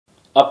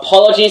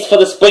Apologies for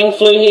the spring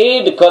flu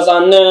here, because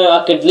I know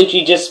I could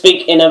literally just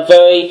speak in a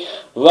very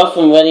rough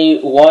and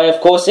ready way,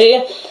 of course,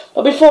 here.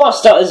 But before I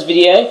start this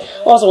video,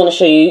 I also want to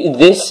show you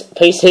this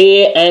piece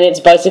here, and it's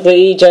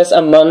basically just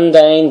a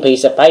mundane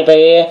piece of paper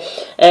here.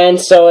 And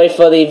sorry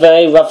for the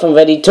very rough and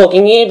ready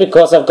talking here,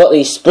 because I've got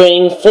the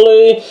spring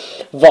flu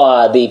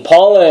via the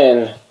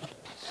pollen.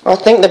 I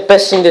think the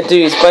best thing to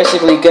do is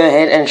basically go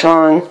ahead and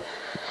try and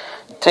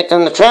take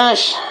down the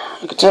trash.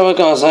 I can tell you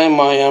guys,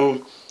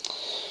 my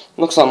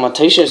looks like my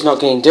t-shirt's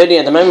not getting dirty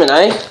at the moment,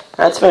 eh?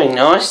 That's very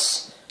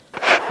nice.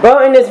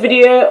 But in this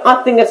video,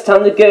 I think it's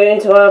time to go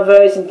into our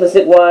very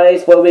simplistic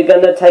ways, where we're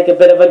going to take a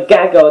bit of a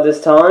gaggle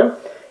this time.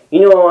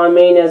 You know what I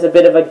mean, there's a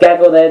bit of a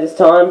gaggle there this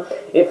time.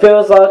 It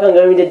feels like I'm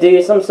going to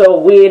do some sort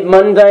of weird,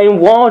 mundane,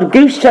 wild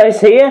goose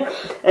chase here.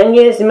 And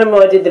yes, remember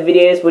I did the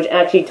videos which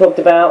actually talked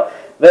about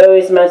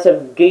various amounts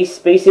of geese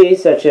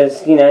species, such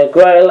as, you know,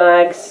 grey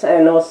lags,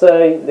 and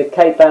also the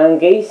Cape Ann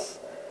geese.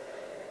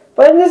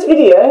 But in this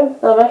video,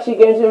 I'm actually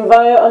going to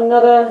invite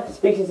another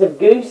species of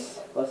goose,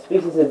 or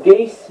species of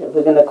geese, if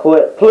we're going to call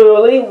it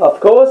plurally,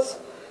 of course.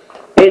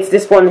 It's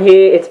this one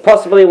here. It's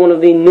possibly one of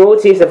the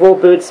naughtiest of all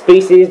bird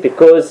species,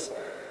 because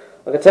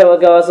I can tell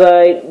you guys,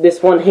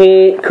 this one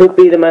here could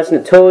be the most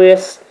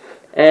notorious,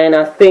 and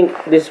I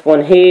think this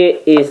one here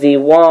is the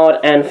wild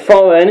and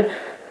foreign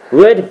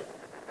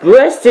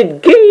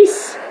red-breasted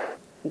geese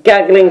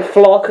gaggling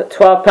flock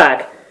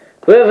 12-pack.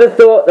 Whoever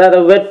thought that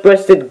a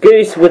red-breasted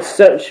goose would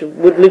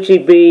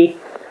literally be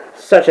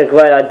such a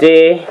great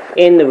idea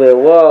in the real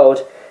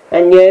world?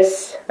 And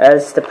yes,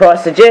 as the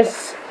price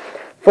suggests,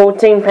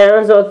 £14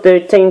 or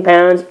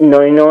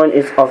 £13.99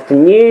 is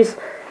often used.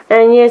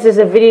 And yes, there's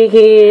a video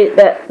here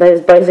that there's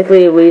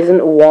basically a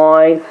reason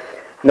why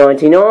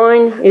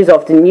 99 is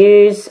often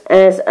used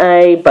as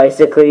a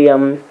basically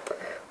a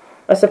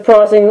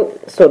surprising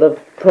sort of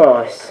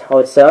price, I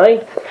would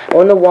say. I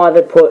wonder why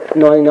they put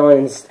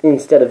 99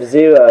 instead of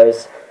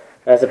zeros,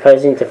 as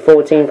opposed to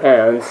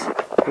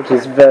 £14, which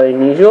is very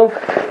unusual.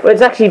 But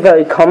it's actually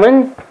very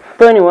common.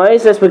 But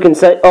anyways, as we can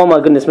say, oh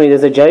my goodness me,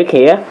 there's a joke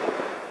here.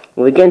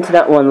 We'll get into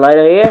that one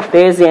later here.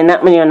 There's the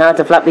anatomy on how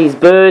to flap these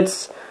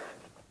birds.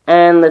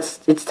 And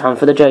it's time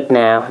for the joke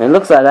now. And it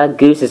looks like that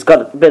goose has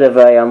got a bit of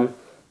a,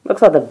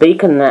 looks like the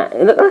beak on that.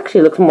 It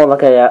actually looks more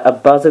like a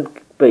buzzard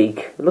beak.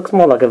 It looks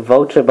more like a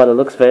vulture by the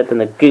looks of it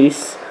than a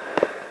goose.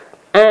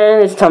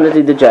 And it's time to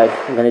do the joke.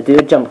 I'm going to do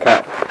a jump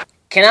cut.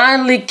 Can I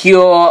lick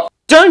your...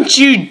 Don't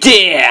you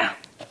dare!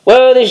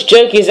 Well, this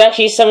joke is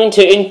actually something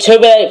to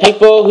interrogate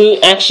people who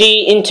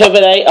actually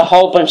interrogate a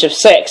whole bunch of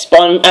sex.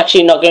 But I'm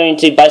actually not going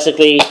to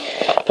basically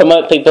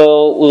promote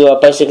people who are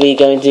basically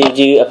going to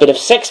do a bit of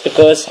sex,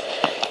 because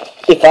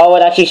if I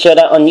would actually show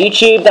that on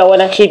YouTube, that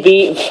would actually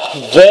be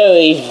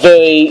very,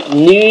 very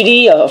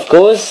nudie, of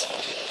course.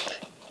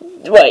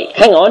 Wait,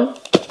 hang on.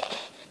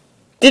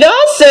 Did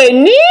I say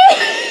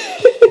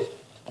nude?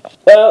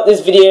 Well, this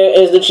video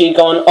is literally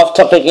gone off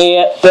topic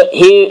here, but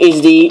here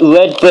is the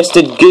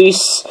red-breasted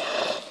goose.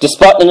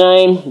 Despite the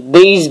name,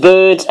 these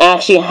birds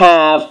actually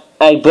have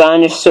a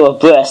brownish sort of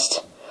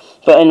breast.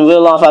 But in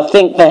real life, I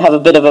think they have a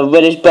bit of a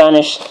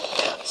reddish-brownish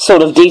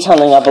sort of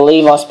detailing, I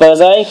believe, I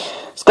suppose, eh?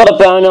 It's got a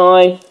brown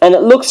eye, and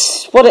it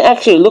looks, what it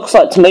actually looks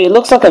like to me, it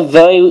looks like a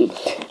very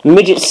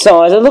midget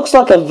size. It looks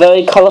like a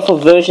very colourful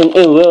version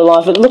in real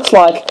life. It looks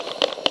like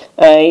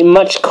a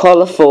much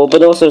colourful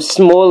but also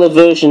smaller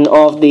version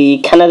of the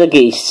Canada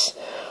geese,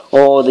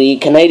 or the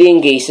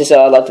Canadian geese, as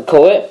I like to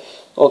call it,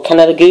 or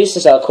Canada goose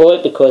as I call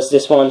it, because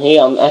this one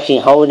here, I'm actually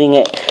holding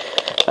it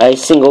a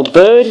single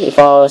bird. If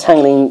I was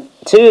handling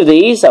two of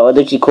these, I would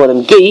literally call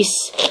them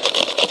geese.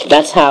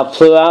 That's how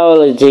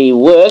plurality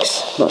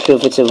works. Not sure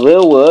if it's a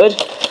real word.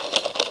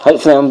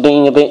 Hopefully I'm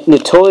being a bit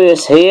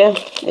notorious here.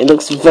 It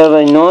looks very,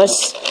 very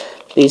nice.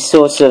 These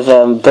sorts of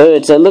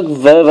birds, they look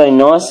very, very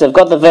nice. They've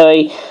got the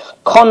very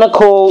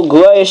conical,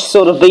 greyish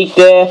sort of beak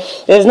there.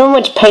 There's not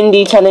much pen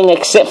detailing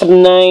except for the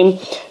name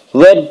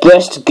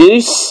red-breasted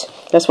goose.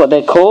 That's what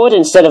they're called,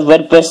 instead of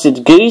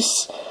red-breasted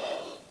goose.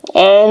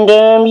 And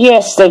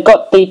yes, they've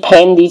got the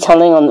pen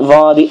detailing on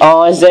via the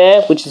eyes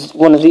there, which is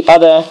one of the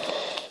other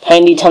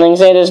pen detailings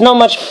there. There's not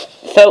much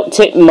felt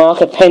tip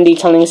marker pen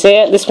detailings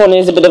here. This one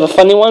is a bit of a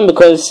funny one,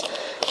 because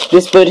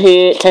this bird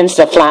here tends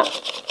to flap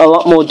a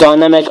lot more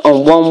dynamic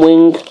on one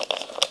wing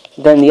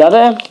than the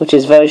other, which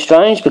is very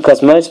strange,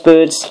 because most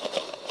birds,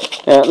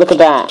 look at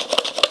that,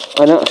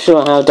 I'm not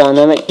sure how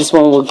dynamic this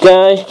one will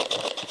go,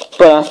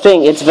 but I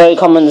think it's very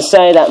common to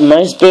say that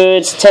most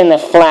birds tend to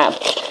flap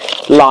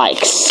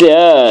like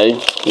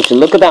so. You should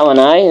look at that one,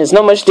 eh? There's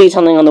not much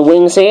detailing on the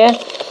wings here.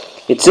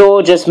 It's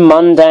all just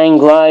mundane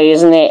grey,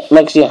 isn't it?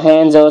 Makes your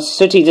hands all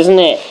sooty, doesn't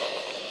it?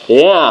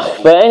 Yeah,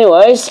 but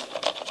anyways,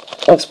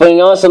 looks pretty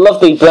nice. A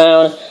lovely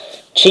brown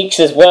cheeks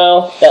as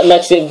well. That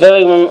makes it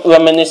very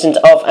reminiscent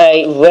of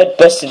a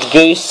red-breasted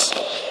goose.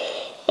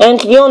 And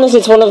to be honest,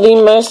 it's one of the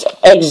most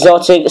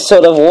exotic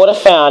sort of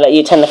waterfowl that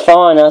you tend to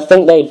find. I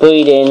think they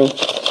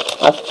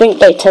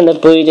tend to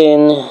breed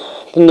in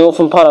the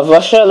northern part of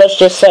Russia. Let's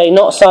just say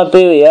not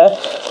Siberia,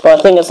 but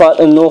I think it's like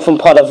the northern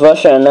part of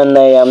Russia. And then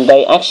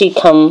they actually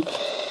come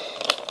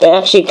they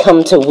actually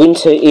come to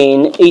winter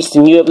in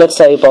Eastern Europe, let's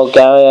say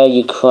Bulgaria,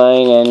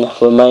 Ukraine and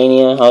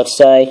Romania, I would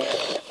say.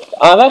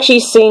 I've actually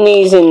seen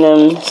these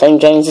in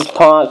St. James's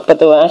Park, but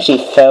they were actually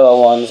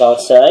feral ones, I would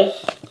say.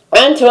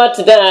 And to add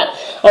to that,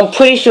 I'm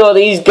pretty sure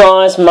these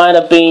guys might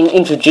have been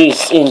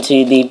introduced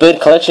into the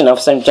bird collection of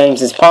St.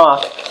 James's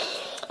Park.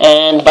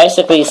 And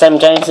basically,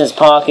 St. James's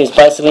Park is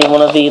basically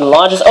one of the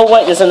largest... Oh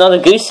wait, there's another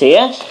goose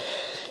here.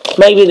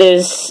 Maybe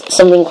there's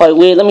something quite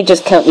weird. Let me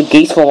just count the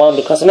geese for a while,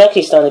 because I'm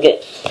actually starting to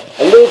get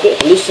a little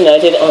bit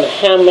hallucinated on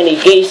how many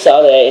geese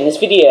are there in this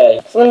video.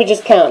 So let me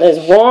just count. There's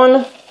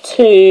 1,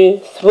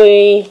 2,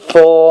 3,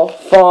 4,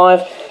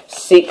 5,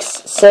 6,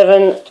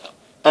 7,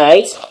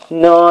 8,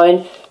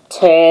 9,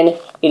 10,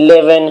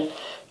 11,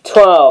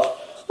 12.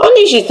 I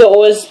initially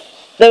thought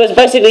there was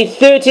basically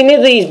 13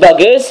 of these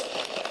buggers,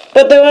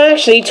 but there were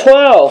actually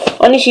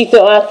 12. I initially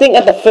thought, I think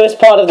at the first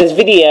part of this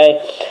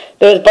video,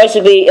 there was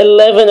basically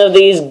 11 of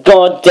these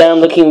goddamn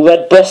looking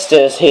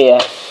red-breasters here.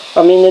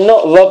 I mean, they're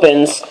not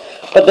robins,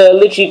 but they're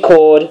literally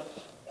called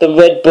the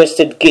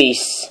red-breasted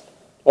geese,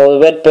 or the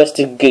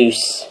red-breasted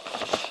goose.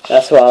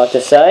 That's what I like to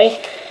say.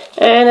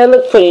 And they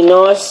look pretty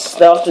nice.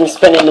 They're often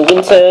spent in the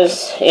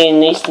winters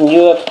in Eastern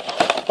Europe.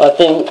 I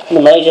think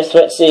the major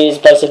threats is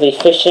basically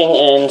fishing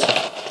and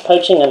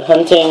poaching and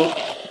hunting.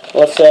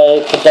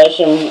 Also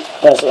predation,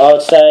 as I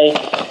would say.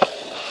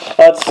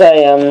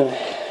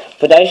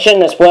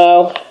 Predation as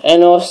well.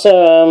 And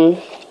also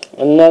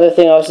another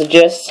thing I would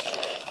suggest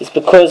is,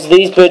 because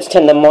these birds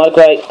tend to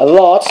migrate a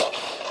lot,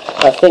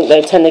 I think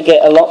they tend to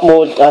get a lot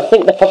more. I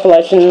think the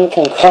population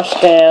can crush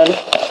down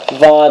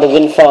via the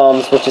wind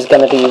farms, which is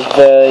going to be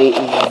very,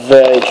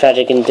 very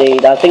tragic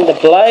indeed. I think the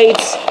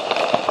blades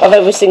of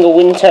every single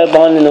wind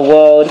turbine in the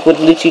world would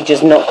literally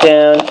just knock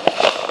down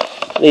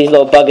these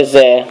little buggers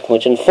there,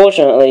 which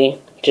unfortunately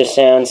just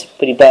sounds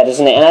pretty bad,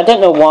 doesn't it? And I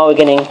don't know why we're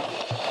getting...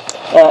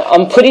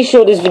 I'm pretty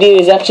sure this video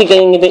is actually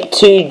getting a bit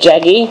too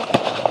jaggy.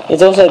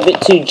 It's also a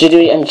bit too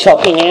jittery and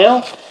choppy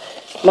now.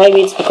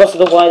 Maybe it's because of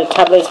the way the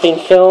tablet's been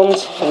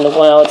filmed and the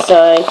way I would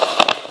say.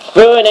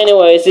 But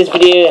anyways, this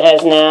video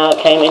has now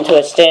came into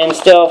a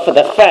standstill for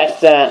the fact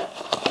that,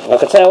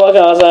 like I tell what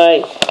guys,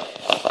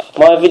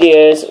 my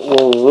videos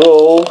will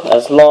rule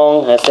as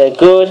long as they're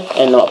good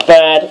and not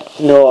bad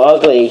nor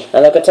ugly.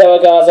 And like I tell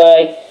what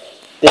guys,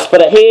 this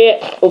footer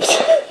here,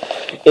 oops,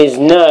 is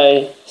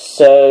no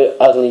so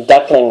ugly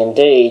duckling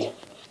indeed.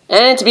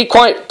 And to be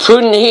quite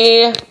prudent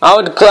here, I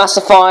would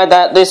classify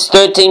that this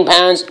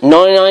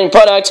 £13.99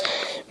 product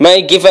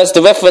may give us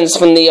the reference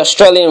from the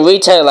Australian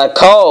retailer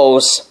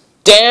Coles.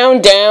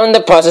 Down,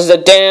 the prices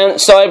are down.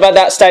 Sorry about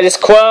that status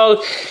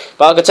quo,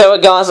 but I can tell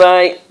what guys,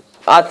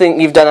 I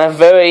think you've done a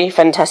very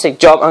fantastic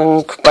job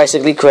on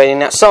basically creating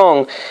that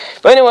song.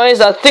 But anyways,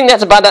 I think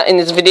that's about that in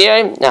this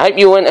video. I hope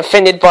you weren't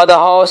offended by the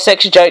whole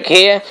sex joke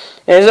here.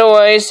 And as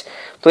always,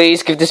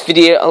 please give this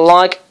video a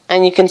like,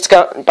 and you can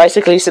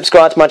basically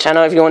subscribe to my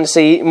channel if you want to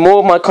see more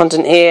of my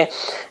content here.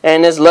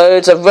 And there's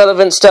loads of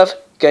relevant stuff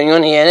going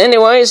on here. And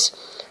anyways,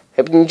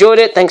 hope you enjoyed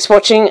it. Thanks for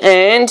watching,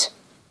 and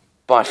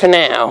bye for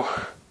now.